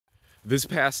this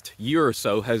past year or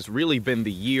so has really been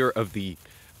the year of the,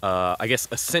 I guess,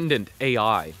 ascendant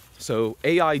AI. So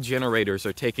AI generators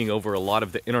are taking over a lot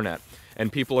of the internet,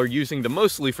 and people are using them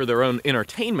mostly for their own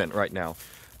entertainment right now.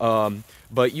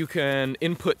 But you can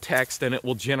input text and it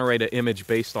will generate an image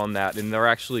based on that, and they're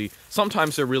actually,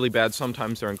 sometimes they're really bad,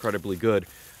 sometimes they're incredibly good.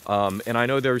 And I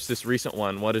know there's this recent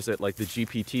one, what is it, like the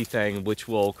GPT thing, which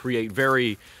will create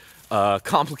very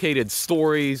complicated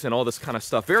stories and all this kind of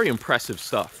stuff. Very impressive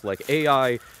stuff. Like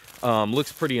AI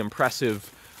looks pretty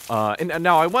impressive. And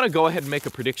now I want to go ahead and make a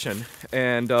prediction.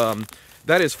 And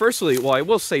that is, firstly, well, I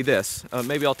will say this.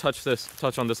 Maybe I'll touch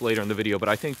on this later in the video. But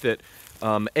I think that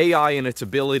AI and its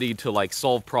ability to like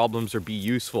solve problems or be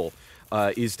useful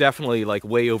is definitely like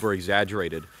way over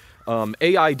exaggerated.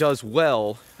 AI does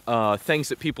well things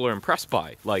that people are impressed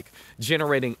by, like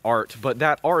generating art, but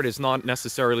that art is not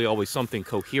necessarily always something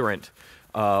coherent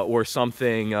or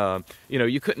something, you know,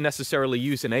 you couldn't necessarily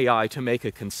use an AI to make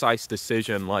a concise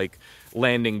decision like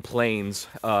landing planes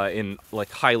in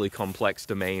like highly complex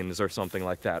domains or something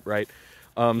like that, right?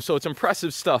 So it's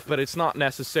impressive stuff, but it's not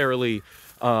necessarily,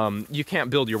 you can't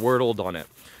build your world on it.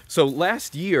 So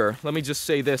last year, let me just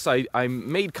say this, I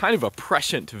made kind of a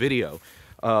prescient video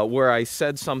where I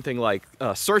said something like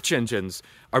search engines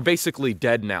are basically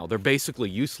dead now. They're basically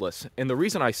useless. And the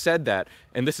reason I said that,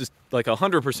 and this is like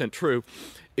 100% true,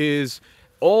 is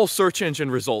all search engine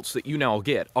results that you now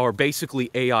get are basically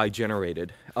AI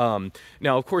generated. Now,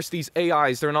 of course, these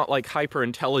AIs, they're not like hyper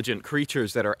intelligent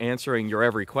creatures that are answering your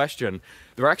every question.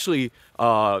 They're actually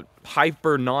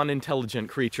hyper non-intelligent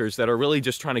creatures that are really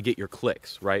just trying to get your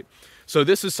clicks, right? So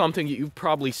this is something you've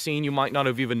probably seen. You might not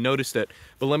have even noticed it.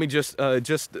 But let me just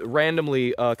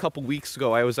randomly, a couple weeks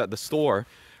ago, I was at the store,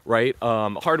 right,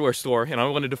 hardware store, and I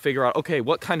wanted to figure out, okay,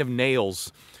 what kind of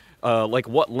nails, like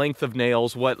what length of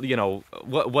nails, what, you know,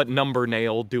 what number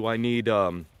nail do I need,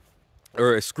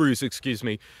 or screws, excuse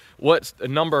me, what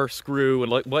number screw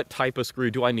and like what type of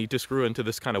screw do I need to screw into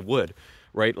this kind of wood,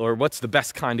 right? Or what's the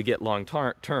best kind to get long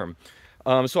term?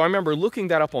 So I remember looking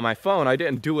that up on my phone. I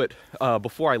didn't do it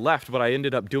before I left, but I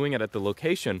ended up doing it at the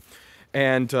location.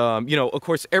 And, you know, of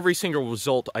course, every single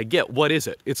result I get, what is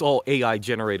it? It's all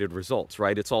AI-generated results,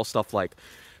 right? It's all stuff like,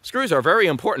 screws are very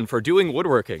important for doing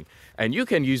woodworking, and you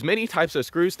can use many types of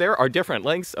screws. There are different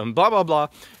lengths and blah, blah, blah.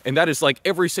 And that is like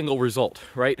every single result,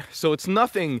 right? So it's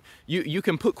nothing, you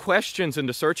can put questions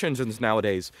into search engines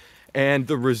nowadays, and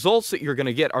the results that you're going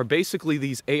to get are basically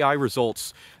these AI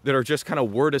results that are just kind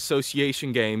of word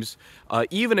association games.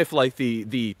 Even if like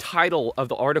the title of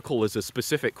the article is a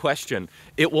specific question,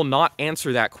 it will not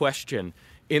answer that question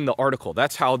in the article.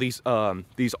 That's how these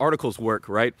articles work,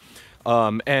 right?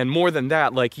 And more than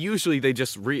that, like usually they're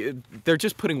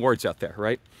just putting words out there,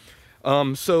 right?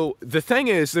 So the thing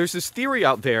is, there's this theory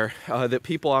out there that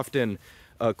people often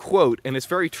quote, and it's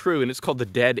very true, and it's called the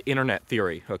dead internet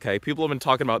theory, okay? People have been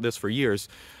talking about this for years,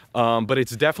 but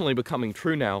it's definitely becoming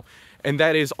true now, and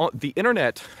that is the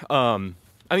internet, I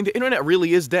mean, the internet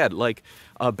really is dead. Like,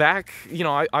 back, you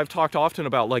know, I've talked often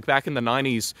about, like, back in the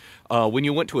 90s, when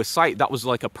you went to a site, that was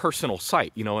like a personal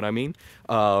site, you know what I mean?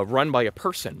 Run by a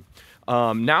person.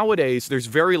 Nowadays, there's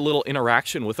very little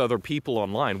interaction with other people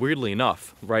online, weirdly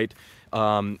enough, right?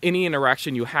 Any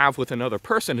interaction you have with another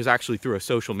person is actually through a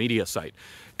social media site.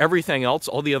 Everything else,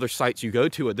 all the other sites you go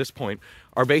to at this point,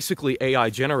 are basically AI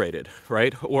generated,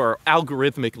 right? Or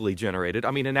algorithmically generated.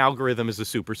 I mean, an algorithm is a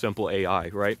super simple AI,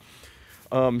 right?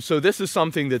 So this is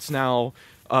something that's now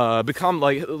become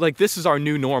like this is our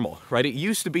new normal, right? It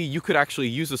used to be you could actually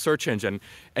use a search engine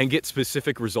and get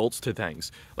specific results to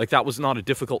things. Like that was not a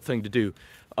difficult thing to do.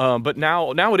 But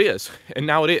now it is. And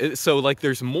now it is. So like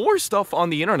there's more stuff on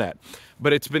the internet,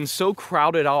 but it's been so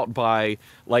crowded out by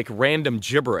like random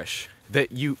gibberish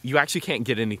that you actually can't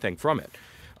get anything from it.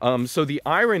 So the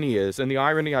irony is, and the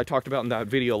irony I talked about in that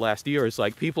video last year, is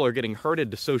like people are getting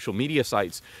herded to social media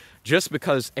sites just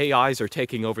because AIs are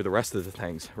taking over the rest of the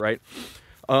things, right?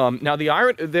 Now the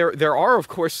irony, there are of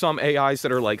course some AIs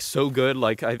that are like so good,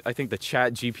 like I think the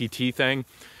Chat GPT thing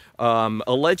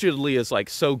allegedly is like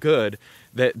so good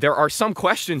that there are some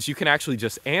questions you can actually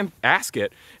just ask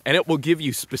it and it will give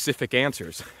you specific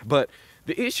answers. But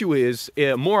the issue is,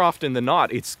 more often than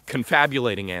not, it's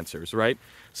confabulating answers, right?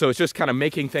 So it's just kind of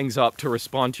making things up to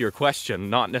respond to your question,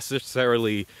 not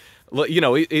necessarily, you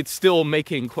know, it's still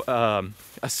making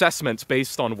assessments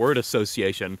based on word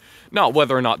association, not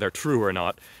whether or not they're true or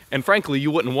not. And frankly,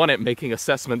 you wouldn't want it making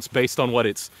assessments based on what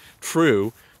it's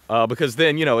true, because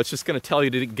then, you know, it's just going to tell you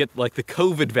to get like the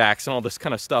COVID vax and all this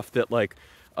kind of stuff that like,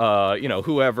 you know,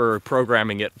 whoever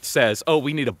programming it says, oh,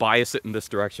 we need to bias it in this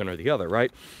direction or the other,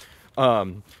 right?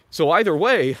 So either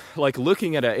way, like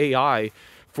looking at an AI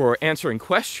for answering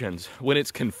questions when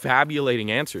it's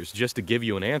confabulating answers just to give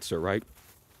you an answer, right?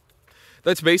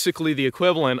 That's basically the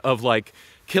equivalent of like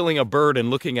killing a bird and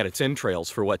looking at its entrails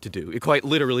for what to do. It quite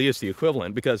literally is the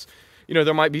equivalent because, you know,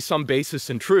 there might be some basis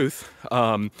in truth,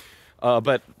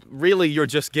 but really you're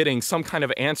just getting some kind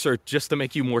of answer just to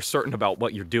make you more certain about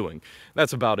what you're doing.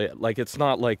 That's about it. Like it's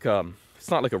not like a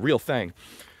real thing.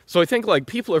 So I think like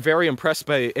people are very impressed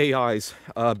by AIs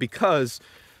because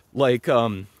like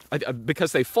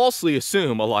because they falsely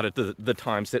assume a lot of the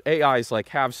times that AIs like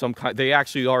have some kind, they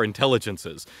actually are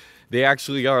intelligences. They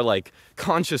actually are like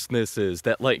consciousnesses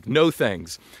that like know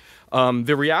things.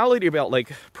 The reality about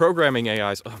like programming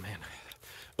AIs, oh man,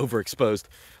 overexposed.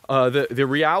 The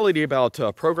reality about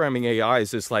programming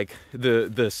AIs is like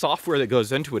the software that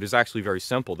goes into it is actually very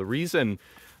simple. The reason,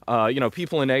 you know,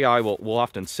 people in AI will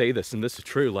often say this, and this is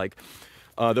true, like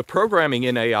the programming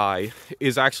in AI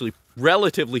is actually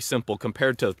relatively simple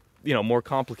compared to, you know, more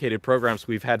complicated programs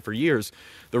we've had for years.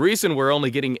 The reason we're only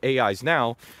getting AIs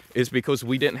now is because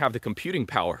we didn't have the computing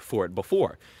power for it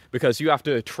before. Because you have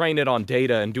to train it on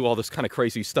data and do all this kind of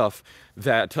crazy stuff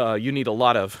that you need a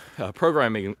lot of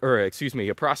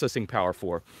processing power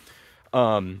for.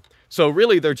 So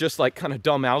really they're just like kind of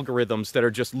dumb algorithms that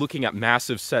are just looking at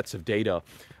massive sets of data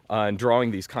and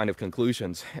drawing these kind of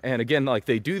conclusions. And again, like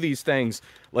they do these things,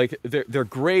 like they're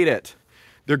great at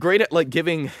like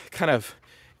giving kind of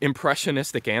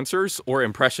impressionistic answers or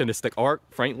impressionistic art,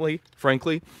 frankly.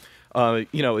 You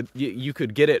know, you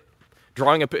could get it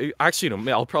drawing actually,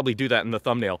 no, I'll probably do that in the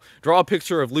thumbnail. Draw a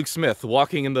picture of Luke Smith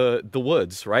walking in the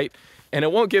woods, right? And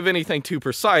it won't give anything too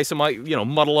precise. It might, you know,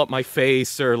 muddle up my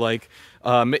face or like,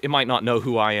 it might not know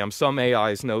who I am. Some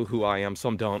AIs know who I am,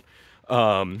 some don't.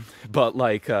 But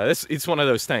like, it's one of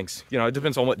those things, you know, it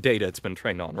depends on what data it's been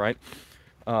trained on, right?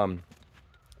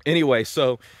 Anyway,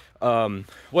 so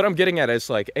what I'm getting at is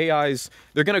like AIs,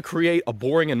 they're going to create a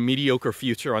boring and mediocre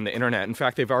future on the internet. In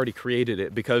fact, they've already created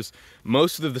it because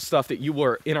most of the stuff that you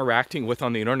are interacting with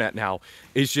on the internet now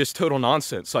is just total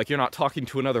nonsense. Like you're not talking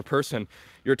to another person.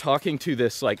 You're talking to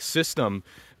this like system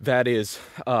that is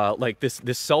like this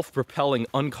self-propelling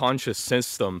unconscious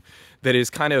system that is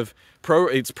kind of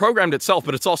it's programmed itself,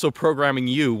 but it's also programming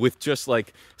you with just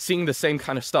like seeing the same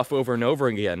kind of stuff over and over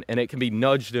again. And it can be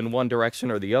nudged in one direction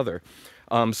or the other.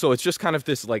 So it's just kind of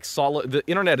this like the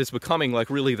internet is becoming like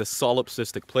really the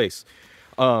solipsistic place.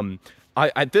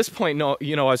 At this point, no,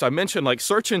 you know, as I mentioned, like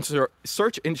search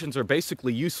engines are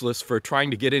basically useless for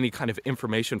trying to get any kind of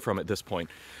information from at this point.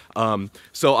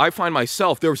 So I find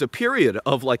myself, there was a period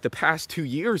of like the past 2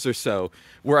 years or so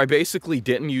where I basically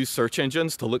didn't use search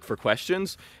engines to look for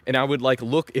questions. And I would like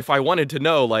look, if I wanted to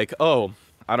know like, oh,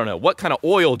 I don't know, what kind of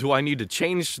oil do I need to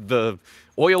change the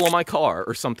oil on my car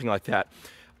or something like that.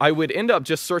 I would end up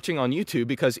just searching on YouTube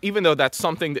because even though that's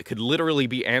something that could literally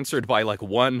be answered by like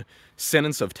one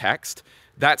sentence of text,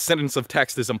 that sentence of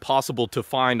text is impossible to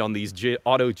find on these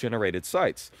auto-generated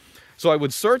sites. So I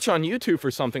would search on YouTube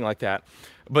for something like that.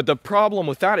 But the problem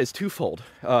with that is twofold.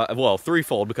 Well,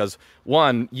 threefold, because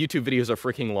one, YouTube videos are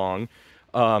freaking long.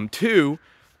 Two,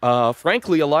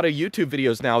 frankly, a lot of YouTube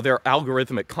videos now, they're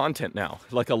algorithmic content now.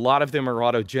 Like a lot of them are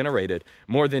auto-generated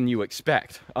more than you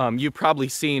expect. You've probably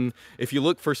seen, if you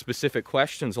look for specific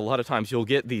questions, a lot of times you'll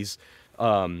get these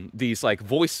like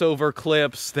voiceover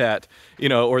clips that, you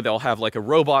know, or they'll have like a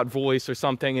robot voice or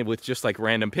something and with just like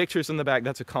random pictures in the back.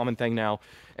 That's a common thing now.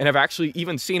 And I've actually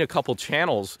even seen a couple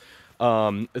channels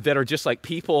that are just like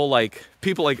people like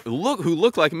who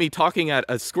look like me talking at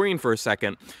a screen for a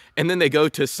second, and then they go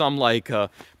to some like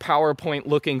PowerPoint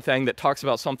looking thing that talks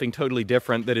about something totally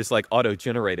different that is like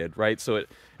auto-generated, right? So it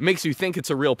makes you think it's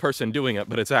a real person doing it,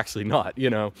 but it's actually not, you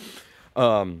know.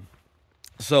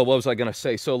 So what was I gonna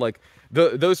say? So like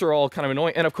those are all kind of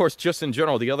annoying, and of course, just in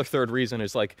general, the other third reason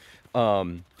is like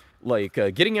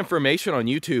getting information on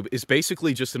YouTube is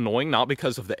basically just annoying, not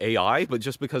because of the AI, but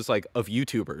just because like of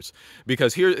YouTubers.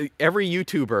 Because here, every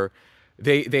YouTuber,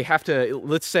 they have to,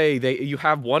 let's say you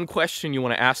have one question you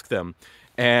want to ask them,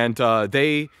 and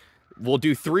they will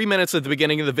do 3 minutes at the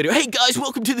beginning of the video. Hey guys,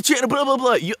 welcome to the channel, blah, blah,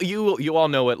 blah. You all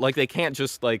know it. Like they can't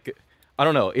just like, I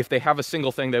don't know, if they have a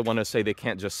single thing they want to say, they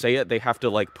can't just say it. They have to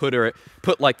like put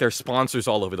like their sponsors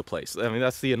all over the place. I mean,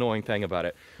 that's the annoying thing about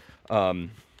it.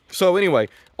 So anyway,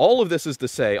 all of this is to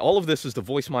say, all of this is to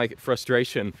voice my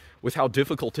frustration with how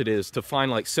difficult it is to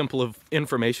find like simple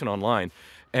information online.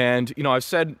 And, you know, I've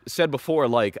said before,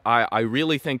 like, I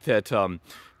really think that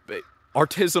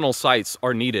artisanal sites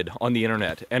are needed on the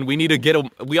internet. And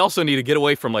we also need to get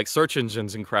away from like search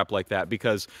engines and crap like that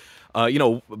because, you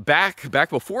know, back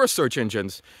before search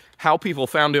engines, how people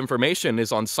found information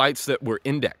is on sites that were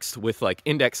indexed with like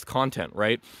indexed content,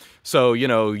 right? So, you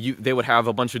know, they would have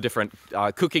a bunch of different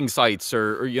cooking sites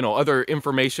or, you know, other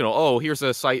informational, oh, here's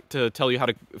a site to tell you how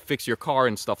to fix your car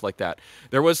and stuff like that.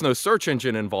 There was no search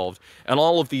engine involved, and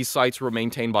all of these sites were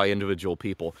maintained by individual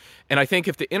people. And I think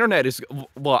if the internet is,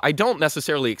 well, I don't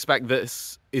necessarily expect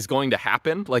this is going to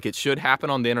happen, like it should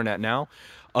happen on the internet now.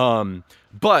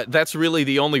 But that's really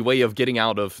the only way of getting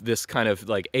out of this kind of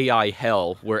like AI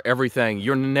hell where everything,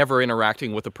 you're never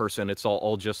interacting with a person. It's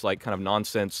all just like kind of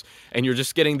nonsense. And you're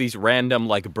just getting these random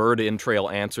like bird in trail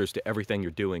answers to everything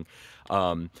you're doing.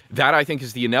 That I think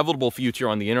is the inevitable future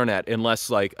on the internet, unless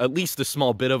like at least a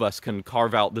small bit of us can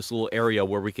carve out this little area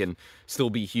where we can still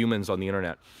be humans on the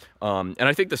internet. And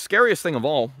I think the scariest thing of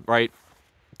all, right,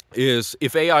 is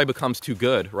if AI becomes too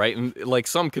good, right? And like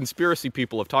some conspiracy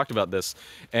people have talked about this,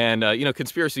 and you know,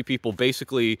 conspiracy people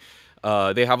basically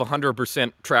they have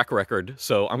 100% track record,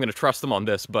 so I'm going to trust them on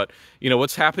this. But you know,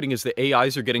 what's happening is the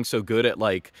AIs are getting so good at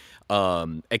like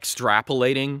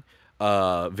extrapolating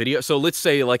video. So let's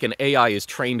say like an AI is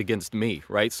trained against me,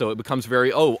 right? So it becomes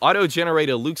very, oh, auto-generate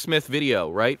a Luke Smith video,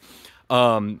 right?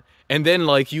 And then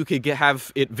like you could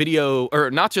have it video,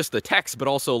 or not just the text, but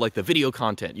also like the video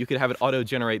content. You could have it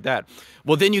auto-generate that.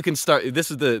 Well, then you can start, this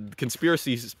is the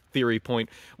conspiracy theory point.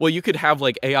 Well, you could have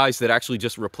like AIs that actually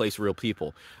just replace real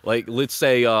people. Like let's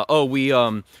say, oh, we,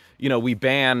 you know, we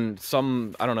ban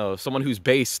some, I don't know, someone who's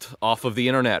based off of the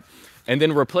internet, and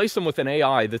then replace them with an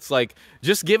AI that's like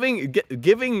just giving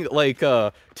like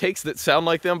takes that sound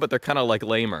like them, but they're kind of like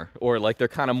lamer, or like they're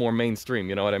kind of more mainstream.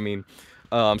 You know what I mean?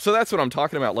 So that's what I'm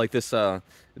talking about. Like this,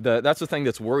 that's the thing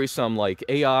that's worrisome. Like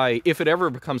AI, if it ever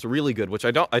becomes really good, which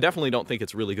I definitely don't think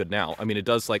it's really good now. I mean, it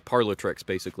does like parlor tricks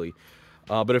basically.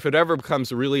 But if it ever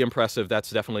becomes really impressive, that's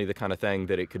definitely the kind of thing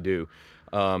that it could do.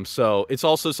 So it's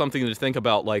also something to think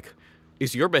about. Like,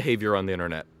 is your behavior on the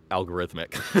internet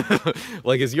algorithmic?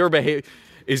 Like, is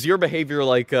your behavior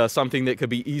like something that could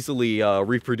be easily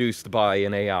reproduced by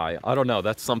an AI? I don't know.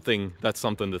 That's something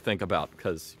to think about,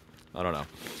 because I don't know.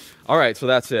 All right, so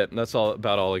that's it. That's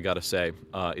about all I got to say.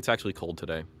 It's actually cold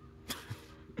today.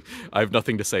 I have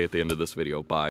nothing to say at the end of this video. Bye.